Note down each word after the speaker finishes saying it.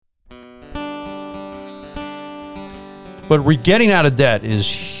But getting out of debt is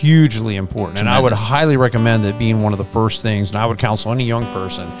hugely important. And I would highly recommend that being one of the first things, and I would counsel any young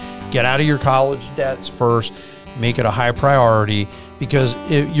person, get out of your college debts first, make it a high priority, because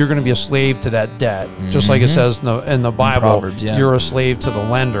you're going to be a slave to that debt. Just like it says in the Bible, Proverbs, yeah. You're a slave to the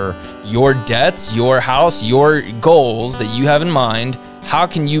lender. Your debts, your house, your goals that you have in mind, how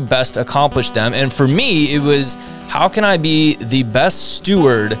can you best accomplish them? And for me, it was, how can I be the best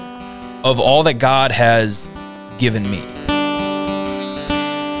steward of all that God has given me?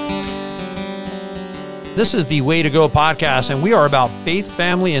 This is the Way to Go podcast, and we are about faith,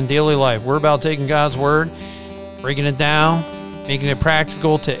 family, and daily life. We're about taking God's word, breaking it down, making it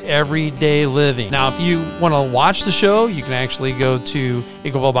practical to everyday living. Now, if you want to watch the show, you can actually go to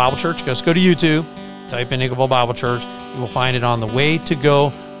Eagleville Bible Church. Just go to YouTube, type in Eagleville Bible Church. You will find it on the Way to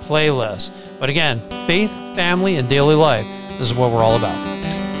Go playlist. But again, faith, family, and daily life. This is what we're all about.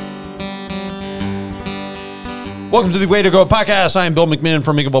 Welcome to the Way to Go podcast. I am Bill McMinn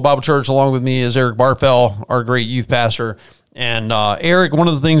from Eagleville Bible Church. Along with me is Eric Barfell, our great youth pastor. And Eric, one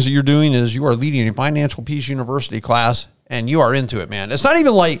of the things that you're doing is you are leading a Financial Peace University class, and you are into it, man. It's not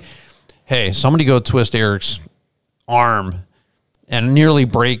even like, hey, somebody go twist Eric's arm and nearly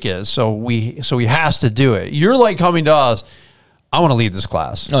break it, so he has to do it. You're like coming to us, I want to lead this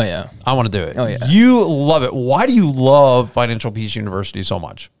class. Oh, yeah. I want to do it. Oh, yeah. You love it. Why do you love Financial Peace University so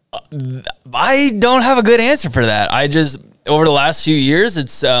much? I don't have a good answer for that. I just, over the last few years,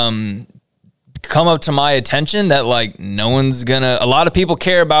 it's come up to my attention that like a lot of people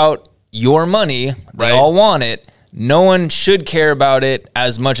care about your money. They all want it. No one should care about it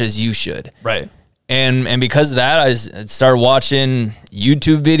as much as you should. Right. And because of that, I started watching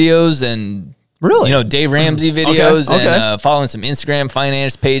YouTube videos and Dave Ramsey videos and following some Instagram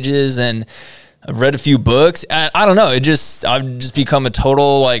finance pages, and I've read a few books. I don't know. I've just become a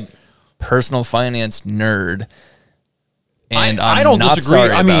total like personal finance nerd. And I don't disagree.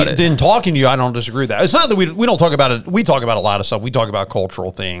 I mean, it. in talking to you, I don't disagree with that. It's not that we don't talk about it. We talk about a lot of stuff. We talk about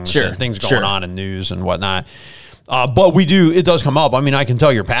cultural things and things going on in news and whatnot. But it does come up. I mean, I can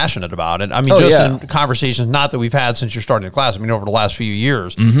tell you're passionate about it. I mean, in conversations, not that we've had since you're starting the class, I mean, over the last few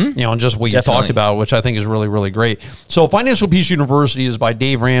years, and just what you talked about, which I think is really, really great. So Financial Peace University is by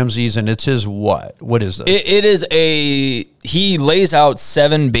Dave Ramsey, and it's his what? What is this? It is he lays out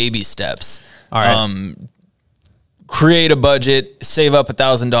 7 baby steps. All right. Create a budget, save up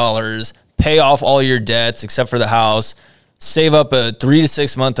 $1,000, pay off all your debts except for the house, save up a 3 to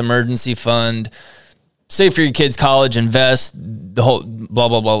 6 month emergency fund, save for your kids' college, invest, the whole blah,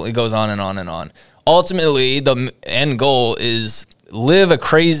 blah, blah. It goes on and on and on. Ultimately, the end goal is live a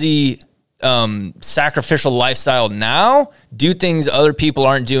crazy sacrificial lifestyle now, do things other people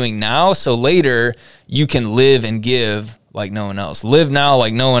aren't doing now, so later you can live and give like no one else. Live now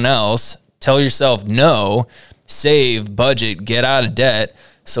like no one else. Tell yourself no, save, budget, get out of debt,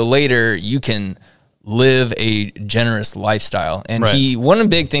 so later you can live a generous lifestyle. And one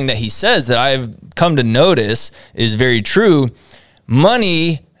big thing that he says that I've come to notice is very true.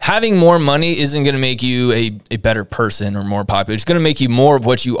 Having more money isn't going to make you a better person or more popular. It's going to make you more of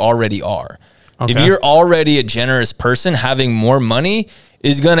what you already are. Okay. If you're already a generous person, having more money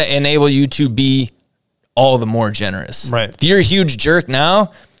is going to enable you to be all the more generous. Right. If you're a huge jerk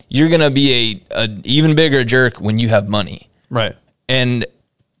now, you're going to be a even bigger jerk when you have money. Right. And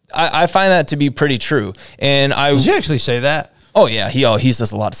I find that to be pretty true. And Does he actually say that? Oh yeah, he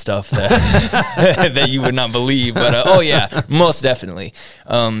says a lot of stuff that that you would not believe. But most definitely,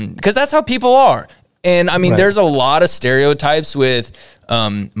 because that's how people are. And I mean, there's a lot of stereotypes with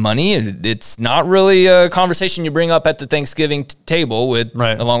money. It's not really a conversation you bring up at the Thanksgiving table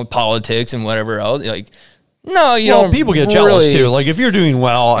along with politics and whatever else. Like, no, you don't. People get jealous too. Like if you're doing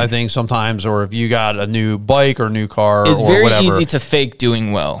well, I think sometimes, or if you got a new bike or new car, it's or very whatever, easy to fake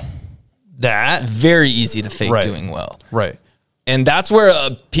doing well. Very easy to fake doing well. Right. And that's where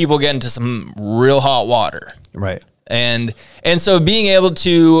people get into some real hot water. Right. And so being able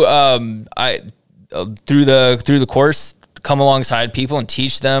to through the course come alongside people and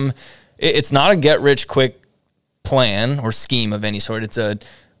teach them, it's not a get rich quick plan or scheme of any sort. It's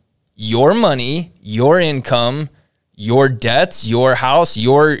your money, your income, your debts, your house,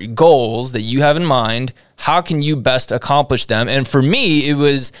 your goals that you have in mind. How can you best accomplish them? And for me, it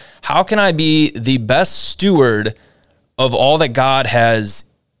was, how can I be the best steward of all that God has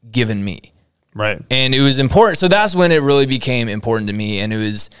given me? Right. And it was important. So that's when it really became important to me. And it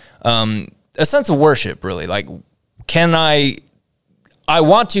was a sense of worship, really. Like, I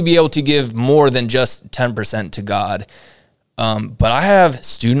want to be able to give more than just 10% to God. But I have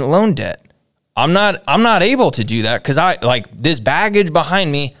student loan debt. I'm not able to do that because I like this baggage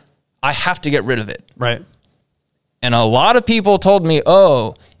behind me. I have to get rid of it. Right. And a lot of people told me,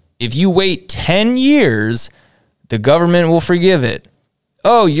 oh, if you wait 10 years, the government will forgive it.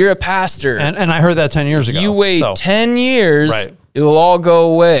 Oh, you're a pastor. And I heard that 10 years ago. You wait 10 years, it will all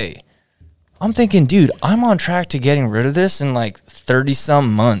go away. I'm thinking, dude, I'm on track to getting rid of this in like 30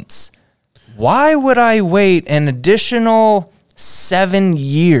 some months. Why would I wait an additional 7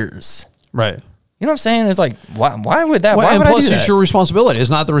 years? Right. You know what I'm saying? It's like, why would that? Well, why and would plus, I do that? it's your responsibility. It's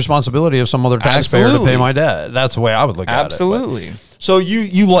not the responsibility of some other taxpayer to pay my debt. That's the way I would look at it. Absolutely. So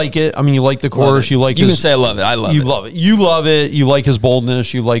you like it. I mean, you like the course. You like you his, can say I love it. I love it. You love it. You love it. You like his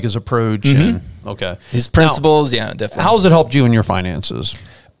boldness. You like his approach. And, okay. His principles, yeah, definitely. How's it helped you in your finances?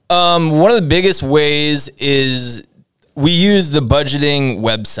 One of the biggest ways is we use the budgeting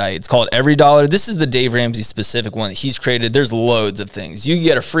website. It's called Every Dollar. This is the Dave Ramsey specific one that he's created. There's loads of things. You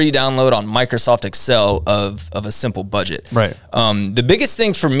get a free download on Microsoft Excel of a simple budget. Right. The biggest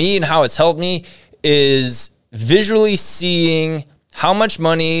thing for me and how it's helped me is visually seeing how much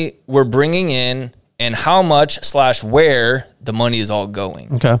money we're bringing in and how much / where the money is all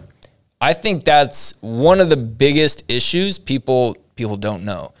going. Okay. I think that's one of the biggest issues people don't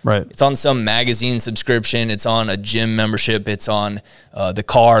know. Right. It's on some magazine subscription. It's on a gym membership. It's on the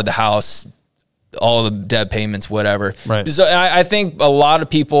car, the house, all the debt payments, whatever. Right. So I think a lot of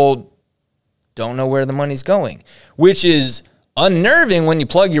people don't know where the money's going, which is unnerving when you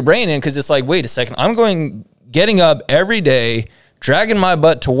plug your brain in, because it's like, wait a second, getting up every day, dragging my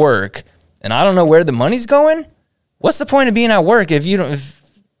butt to work, and I don't know where the money's going? What's the point of being at work if you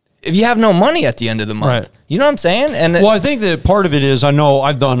have no money at the end of the month? Right. You know what I'm saying? And well, I think that part of it is, I know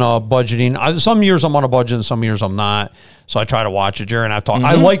I've done budgeting. Some years I'm on a budget and some years I'm not. So I try to watch it. Jerry and I've talked.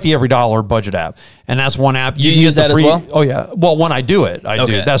 I like the Every Dollar budget app. And that's one app. You use that as well? Oh, yeah. Well, when I do it, I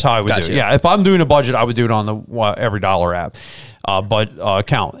do. That's how I would do it. Yeah. If I'm doing a budget, I would do it on the Every Dollar app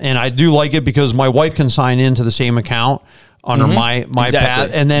account. And I do like it because my wife can sign into the same account under my path,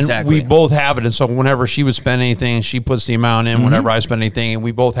 and then we both have it. And so whenever she would spend anything, she puts the amount in. Whenever I spend anything, and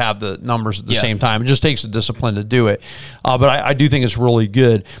we both have the numbers at the same time. It just takes the discipline to do it. But I do think it's really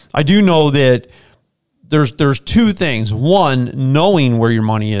good. I do know that there's two things. One, knowing where your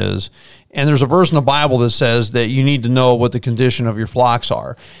money is, and there's a verse in the Bible that says that you need to know what the condition of your flocks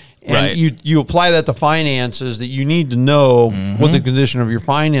are. And you apply that to finances, that you need to know what the condition of your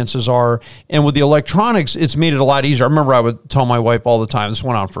finances are. And with the electronics, it's made it a lot easier. I remember I would tell my wife all the time, this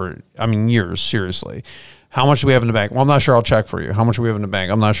went on for, years, seriously. How much do we have in the bank? Well, I'm not sure. I'll check for you. How much do we have in the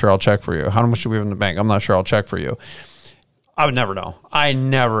bank? I'm not sure. I'll check for you. How much do we have in the bank? I'm not sure. I'll check for you. I would never know. I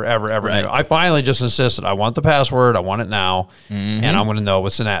never, ever knew. I finally just insisted, I want the password. I want it now. And I'm going to know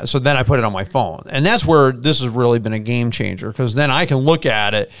what's in that. So then I put it on my phone. And that's where this has really been a game changer, because then I can look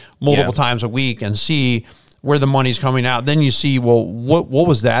at it multiple times a week and see where the money's coming out. Then you see, well, what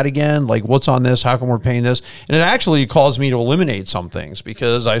was that again? Like, what's on this? How come we're paying this? And it actually caused me to eliminate some things,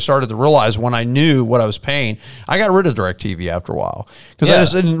 because I started to realize when I knew what I was paying, I got rid of DirecTV after a while, because I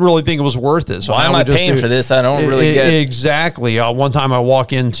just didn't really think it was worth it. So why am I paying for this? I don't really get it. Exactly. One time I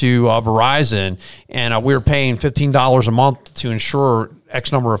walk into Verizon, and we were paying $15 a month to insure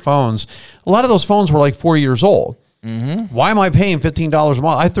X number of phones. A lot of those phones were like 4 years old. Why am I paying $15 a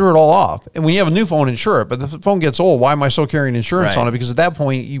month? I threw it all off. And when you have a new phone, insure it. But if the phone gets old, why am I still carrying insurance on it? Because at that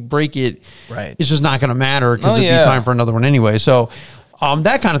point, you break it. It's just not going to matter, because it'd be time for another one anyway. So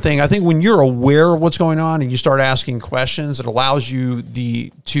that kind of thing. I think when you're aware of what's going on and you start asking questions, it allows you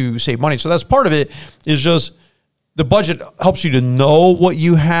to save money. So that's part of it, is just the budget helps you to know what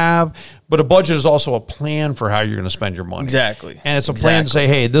you have, but a budget is also a plan for how you're going to spend your money. Exactly. And it's a plan to say,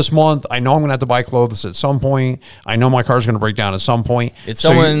 hey, this month, I know I'm going to have to buy clothes at some point. I know my car's going to break down at some point. It's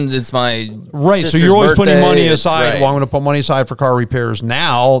it's my so you're always putting money aside. Well, I'm going to put money aside for car repairs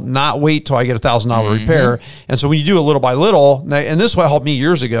now, not wait till I get $1,000 repair. And so when you do it little by little, and this will help me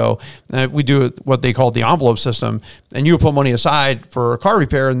years ago, we do what they call the envelope system, and you would put money aside for a car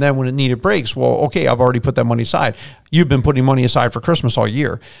repair, and then when it needed brakes, well, okay, I've already put that money aside. You've been putting money aside for Christmas all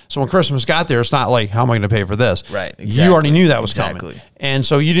year. So when Christmas got there, it's not like, how am I going to pay for this? Right. Exactly. You already knew that was coming. And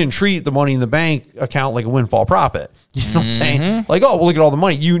so you didn't treat the money in the bank account like a windfall profit. You know what I'm saying? Like, oh, well, look at all the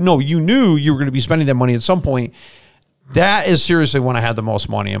money. You knew you were going to be spending that money at some point. That is seriously when I had the most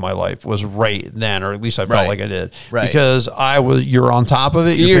money in my life, was right then, or at least I felt like I did. Because you're on top of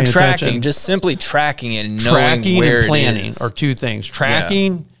it. You're tracking, attention. Just simply tracking it and knowing where and planning it is. Are two things.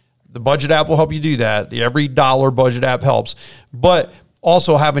 Tracking, the budget app will help you do that. The Every Dollar budget app helps. But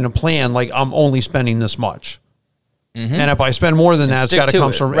also having a plan, like, I'm only spending this much. And if I spend more than that, it's got to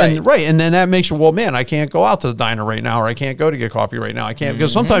come from and then that makes you, well, man, I can't go out to the diner right now, or I can't go to get coffee right now. I can't,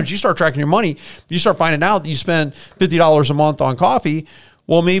 because sometimes you start tracking your money, you start finding out that you spend $50 a month on coffee.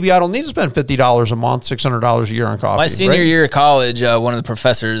 well, maybe I don't need to spend $50 a month, $600 a year on coffee. My senior right? year of college, one of the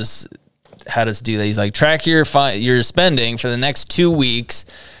professors had us do that. He's like, track your spending for the next 2 weeks,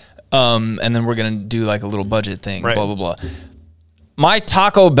 and then we're going to do like a little budget thing, Right. blah, blah, blah. My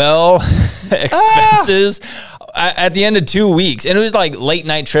Taco Bell expenses at the end of 2 weeks, and it was like late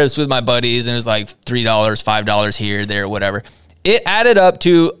night trips with my buddies, and it was like $3, $5 here, there, whatever. It added up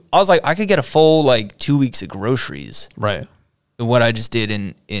to, I was like, I could get a full like 2 weeks of groceries. Right. What I just did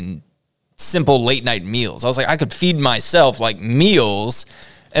in simple late night meals. I was like, I could feed myself like meals.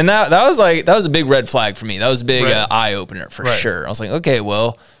 And that was a big red flag for me. That was a big Right. eye opener for Right. sure. I was like, okay,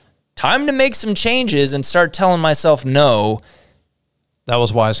 well, time to make some changes and start telling myself no. That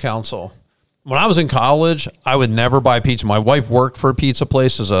was wise counsel. When I was in college, I would never buy pizza. My wife worked for a pizza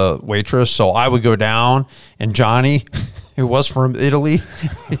place as a waitress, so I would go down, and Johnny, who was from Italy,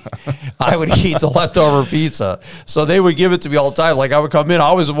 I would eat the leftover pizza. So they would give it to me all the time. Like I would come in, I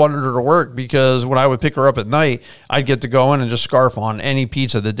always wanted her to work because when I would pick her up at night, I'd get to go in and just scarf on any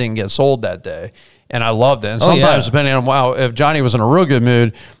pizza that didn't get sold that day. And I loved it. And sometimes, depending on if Johnny was in a real good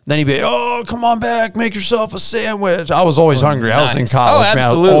mood, then he'd be, oh, come on back, make yourself a sandwich. I was always hungry. Nice. I was in college, man. I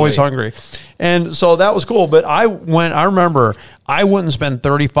absolutely. was always hungry. And so that was cool. But I remember I wouldn't spend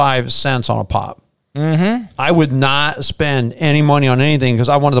 35 cents on a pop. Mm-hmm. I would not spend any money on anything because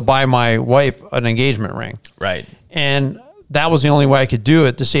I wanted to buy my wife an engagement ring. Right. And that was the only way I could do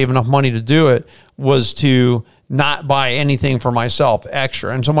it to save enough money to do it was to not buy anything for myself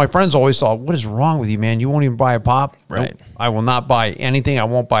extra. And so my friends always thought, what is wrong with you, man? You won't even buy a pop? Right. Nope. I will not buy anything. I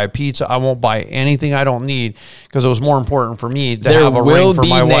won't buy a pizza. I won't buy anything I don't need because it was more important for me to have a ring for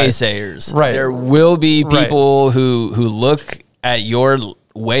my wife. There will be naysayers. Right. There will be people who look at your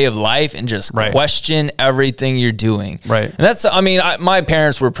way of life and just question everything you're doing. Right. And that's, I mean, my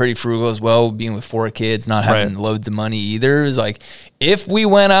parents were pretty frugal as well, being with 4 kids, not having loads of money either. It was like, if we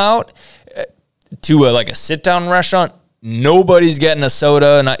went out to a sit down restaurant, nobody's getting a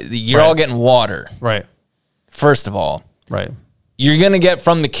soda and you're all getting water. Right. First of all. Right. You're going to get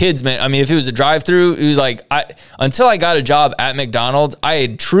from the kids, man. I mean, if it was a drive-through, it was like, until I got a job at McDonald's, I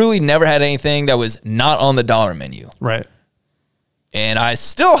had truly never had anything that was not on the dollar menu. Right. And I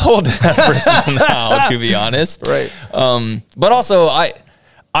still hold that principle now, to be honest. Right. But also,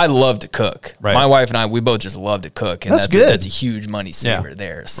 I love to cook. Right. My wife and I, we both just love to cook. And That's good. That's a huge money saver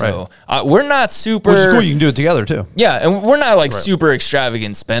there. So Right. We're not super... Which is cool. You can do it together, too. Yeah, and we're not super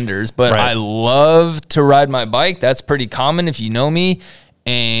extravagant spenders, but Right. I love to ride my bike. That's pretty common if you know me.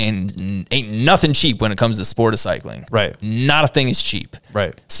 And ain't nothing cheap when it comes to sport of cycling. Right. Not a thing is cheap.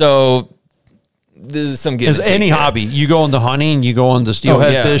 Right. So there's some give As and take any there. hobby, you go into hunting, you go into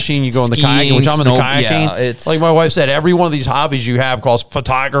steelhead fishing, you go into kayaking, which I'm into kayaking. Yeah, it's like my wife said, every one of these hobbies you have called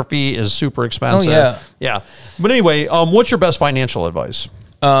photography is super expensive. Yeah. But anyway, what's your best financial advice?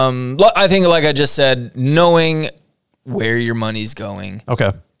 I think, like I just said, knowing where your money's going.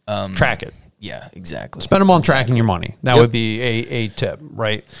 Okay. Track it. Yeah, exactly. Spend them on tracking your money. That would be a tip,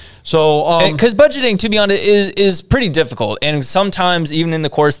 right? So, because budgeting, to be honest, is pretty difficult, and sometimes even in the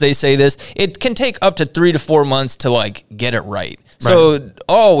course they say this, it can take up to 3 to 4 months to get it right. So,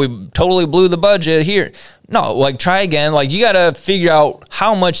 we totally blew the budget here. No, try again. You got to figure out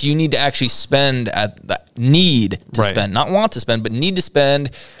how much you need to actually spend at the need to spend, not want to spend, but need to spend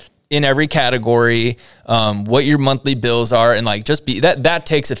in every category, what your monthly bills are, and just be that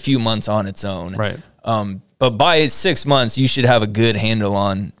takes a few months on its own. Right. But by 6 months, you should have a good handle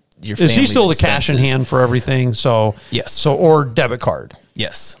on your family's is he still the cash in expenses. hand for everything? So Yes. So or debit card.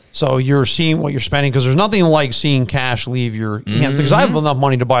 Yes. So you're seeing what you're spending because there's nothing like seeing cash leave your hand. Because I have enough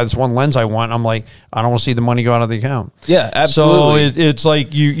money to buy this one lens I want. I'm like, I don't want to see the money go out of the account. Yeah, absolutely. So it's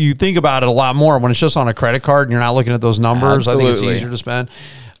like you think about it a lot more when it's just on a credit card and you're not looking at those numbers. I think it's Absolutely. easier to spend.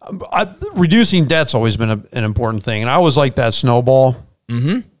 Reducing debt's always been an important thing. And I always like that snowball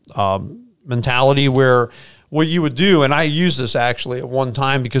mentality where what you would do, and I used this actually at one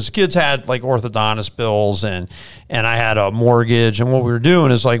time because kids had orthodontist bills and I had a mortgage. And what we were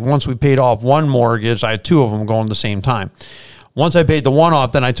doing is once we paid off one mortgage, I had 2 of them going at the same time. Once I paid the one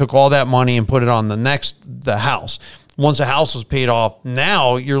off, then I took all that money and put it on the house. Once the house was paid off,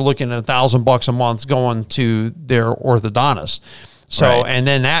 now you're looking at $1,000 a month going to their orthodontist. So, and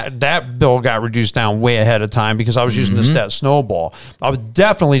then that bill got reduced down way ahead of time because I was using this debt snowball. I was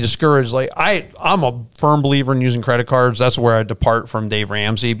definitely discouraged. I'm a firm believer in using credit cards. That's where I depart from Dave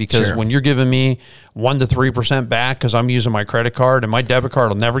Ramsey because when you're giving me 1 to 3% back because I'm using my credit card and my debit card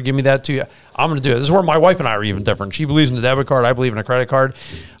will never give me that to you, I'm going to do it. This is where my wife and I are even different. She believes in the debit card. I believe in a credit card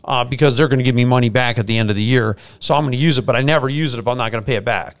because they're going to give me money back at the end of the year. So I'm going to use it, but I never use it if I'm not going to pay it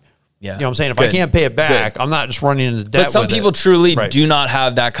back. You know what I'm saying? If I can't pay it back, I'm not just running into debt. But some people truly do not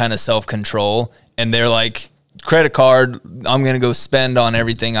have that kind of self-control, and they're like, credit card, I'm going to go spend on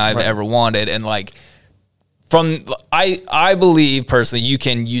everything I've ever wanted. And like, I believe personally, you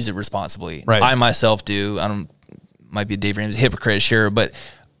can use it responsibly. Right. I myself do. Might be a Dave Ramsey hypocrite, sure, but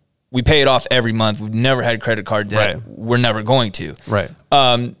we pay it off every month. We've never had credit card debt. Right. We're never going to. Right.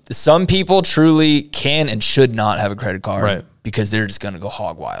 Some people truly can and should not have a credit card because they're just going to go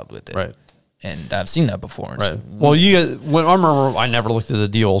hog wild with it. Right. And I've seen that before. Right. Well, I remember I never looked at the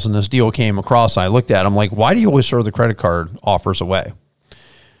deals, and this deal came across. And I looked at it. I'm like, why do you always throw the credit card offers away?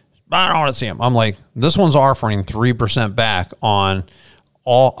 I don't want to see them. I'm like, this one's offering 3% back on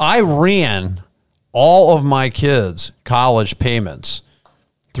all. I ran all of my kids' college payments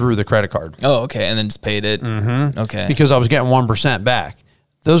through the credit card. Oh, okay. And then just paid it. Mm-hmm. Okay. Because I was getting 1% back.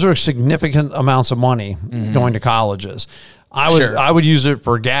 Those are significant amounts of money going to colleges. I would use it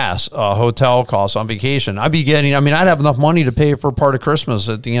for gas, hotel costs on vacation. I'd have enough money to pay for part of Christmas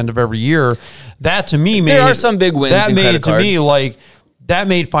at the end of every year. That to me there are some big wins in credit cards. To me, like, that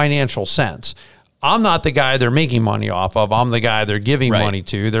made financial sense. I'm not the guy they're making money off of. I'm the guy they're giving money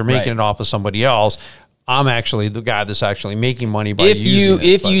to. They're making it off of somebody else. I'm actually the guy that's actually making money by using it.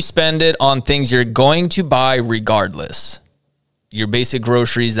 If you spend it on things you're going to buy regardless, your basic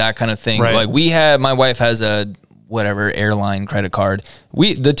groceries, that kind of thing. Right. Like my wife has a airline credit card.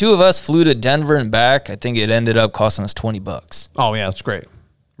 The two of us flew to Denver and back. I think it ended up costing us $20. Oh yeah, that's great.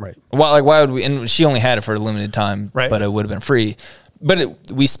 Right. Why would we? And she only had it for a limited time, but it would have been free. But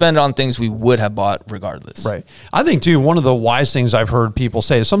we spend on things we would have bought regardless. Right. I think, too, one of the wise things I've heard people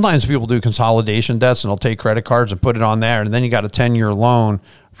say is sometimes people do consolidation debts and they'll take credit cards and put it on there, and then you got a 10-year loan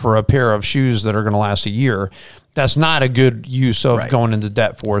for a pair of shoes that are going to last a year. That's not a good use of going into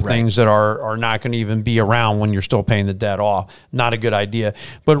debt for things that are not going to even be around when you're still paying the debt off. Not a good idea.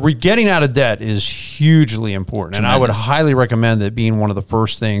 But getting out of debt is hugely important. Tremendous. And I would highly recommend that being one of the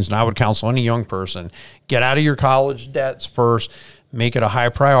first things, and I would counsel any young person, get out of your college debts first. Make it a high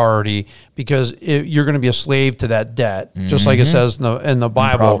priority, because you're going to be a slave to that debt. Just like it says in the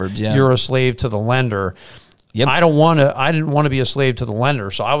Bible, Proverbs, you're a slave to the lender. Yep. I didn't want to be a slave to the lender.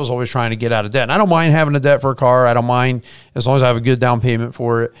 So I was always trying to get out of debt. And I don't mind having a debt for a car. I don't mind, as long as I have a good down payment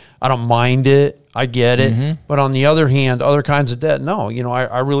for it. I don't mind it. I get it. But on the other hand, other kinds of debt, no,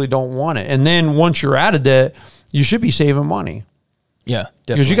 I really don't want it. And then once you're out of debt, you should be saving money. Yeah,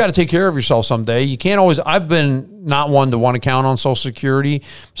 definitely. Because you got to take care of yourself someday. You can't always. I've been not one to want to count on Social Security,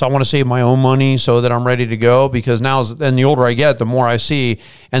 so I want to save my own money so that I'm ready to go. Because then the older I get, the more I see,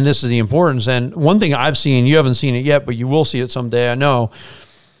 and this is the importance. And one thing I've seen, you haven't seen it yet, but you will see it someday, I know.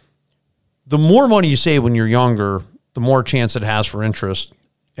 The more money you save when you're younger, the more chance it has for interest.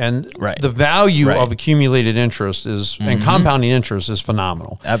 And the value of accumulated interest and compounding interest is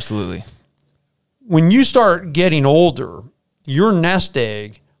phenomenal. Absolutely. When you start getting older, your nest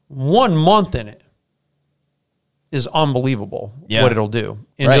egg, 1 month in it is unbelievable what it'll do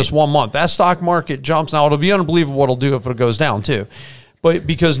in just 1 month. That stock market jumps. Now, it'll be unbelievable what it'll do if it goes down too. But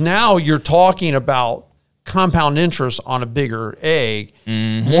because now you're talking about compound interest on a bigger egg,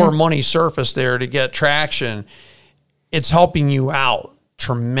 more money surface there to get traction, it's helping you out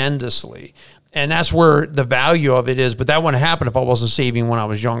tremendously. And that's where the value of it is. But that wouldn't happen if I wasn't saving when I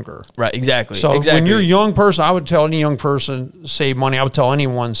was younger. Right, exactly. So when you're a young person, I would tell any young person, save money. I would tell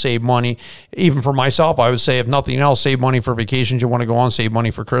anyone, save money. Even for myself, I would say, if nothing else, save money for vacations you want to go on, save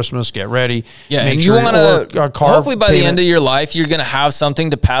money for Christmas, get ready. Yeah, and you want to, hopefully by the end of your life, you're going to have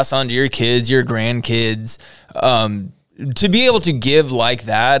something to pass on to your kids, your grandkids, to be able to give like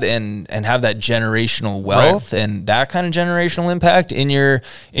that and have that generational wealth and that kind of generational impact in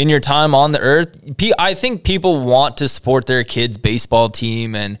your time on the earth. I think people want to support their kids' baseball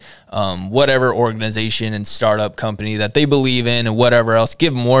team and whatever organization and startup company that they believe in and whatever else,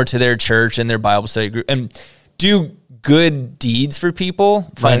 give more to their church and their Bible study group and do good deeds for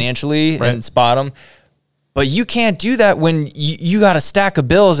people financially and spot them. But you can't do that when you got a stack of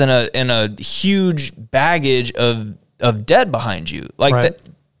bills and a huge baggage of debt behind you, that,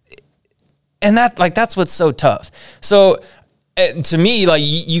 and that's what's so tough. So to me, like,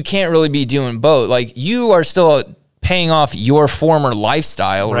 you can't really be doing both. Like, you are still paying off your former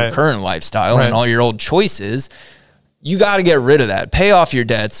lifestyle or current lifestyle and all your old choices. You got to get rid of that. Pay off your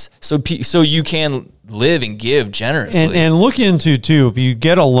debts so you can live and give generously. And look into too, if you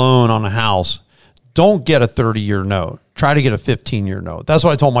get a loan on a house, don't get a 30-year note. Try to get a 15-year note. That's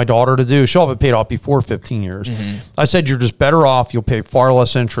what I told my daughter to do. She'll have it paid off before 15 years. I said, you're just better off. You'll pay far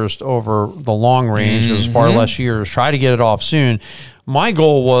less interest over the long range because it's far less years. Try to get it off soon. My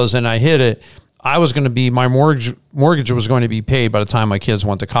goal was, and I hit it, I was going to be, my mortgage was going to be paid by the time my kids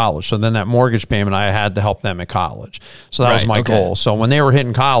went to college. So then that mortgage payment, I had to help them at college. So that was my goal. So when they were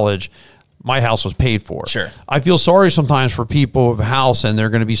hitting college, my house was paid for. Sure. I feel sorry sometimes for people with a house and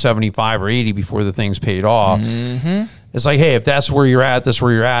they're going to be 75 or 80 before the thing's paid off. Mm-hmm. It's like, hey, if that's where you're at, that's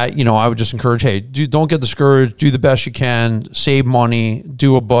where you're at. You know, I would just encourage, hey, don't get discouraged. Do the best you can. Save money.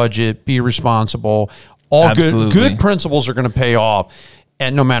 Do a budget. Be responsible. All good principles are going to pay off.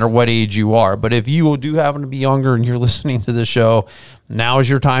 And no matter what age you are. But if you do happen to be younger and you're listening to this show, now is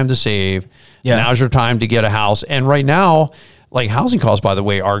your time to save. Yeah. Now is your time to get a house. And right now, like housing costs, by the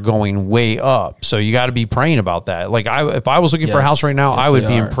way, are going way up. So you got to be praying about that. Like if I was looking for a house right now, I would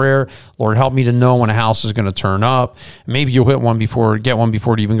be in prayer. Lord, help me to know when a house is going to turn up. Maybe you'll get one before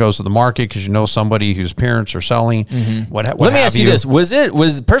it even goes to the market because you know somebody whose parents are selling. Mm-hmm. Let me ask you this: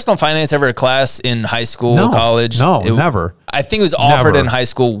 was personal finance ever a class in high school, college? No, never. I think it was offered in high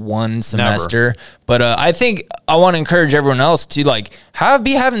school one semester. Never. But I think I want to encourage everyone else to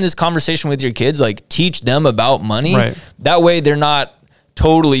be having this conversation with your kids, like teach them about money. Right. That way they're not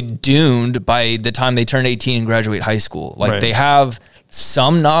totally doomed by the time they turn 18 and graduate high school. They have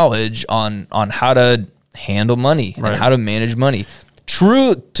some knowledge on how to handle money and how to manage money.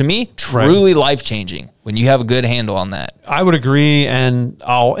 Truly life-changing when you have a good handle on that. I would agree, and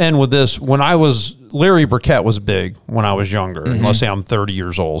I'll end with this. Larry Burkett was big when I was younger, and let's say I'm 30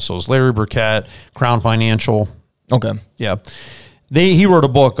 years old. So it's Larry Burkett, Crown Financial. Okay. Yeah. He wrote a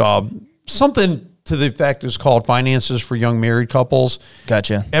book, something to the effect is called Finances for Young Married Couples.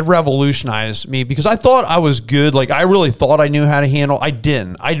 Gotcha. It revolutionized me because I thought I was good. Like I really thought I knew how to handle. I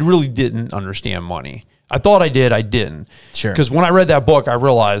didn't. I really didn't understand money. I thought I did. I didn't. Sure. Because when I read that book, I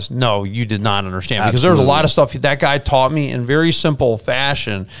realized, no, you did not understand. Because there was a lot of stuff that guy taught me in very simple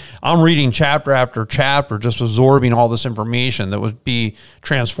fashion. I'm reading chapter after chapter, just absorbing all this information that would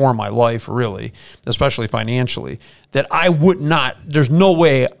transform my life, really, especially financially, that I would not, there's no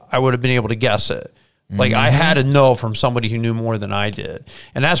way I would have been able to guess it. Like I had to know from somebody who knew more than I did.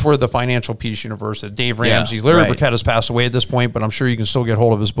 And that's where the Financial Peace University, Dave Ramsey, Larry Burkett has passed away at this point, but I'm sure you can still get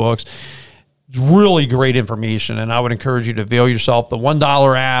hold of his books. Really great information, and I would encourage you to avail yourself. The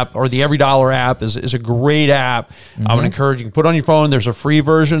 $1 app or the Every Dollar app is a great app. I would encourage you to put it on your phone. There's a free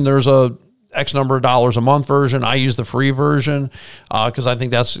version. There's a X number of dollars a month version. I use the free version because I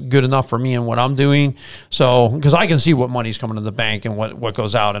think that's good enough for me and what I'm doing. So, because I can see what money's coming to the bank and what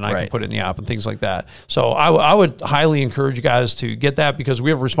goes out, and I can put it in the app and things like that. So I would highly encourage you guys to get that because we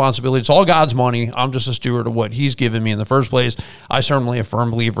have a responsibility. It's all God's money. I'm just a steward of what He's given me in the first place. I certainly am a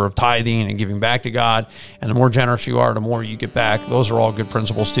firm believer of tithing and giving back to God. And the more generous you are, the more you get back. Those are all good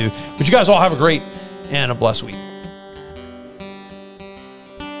principles too. But you guys all have a great and a blessed week.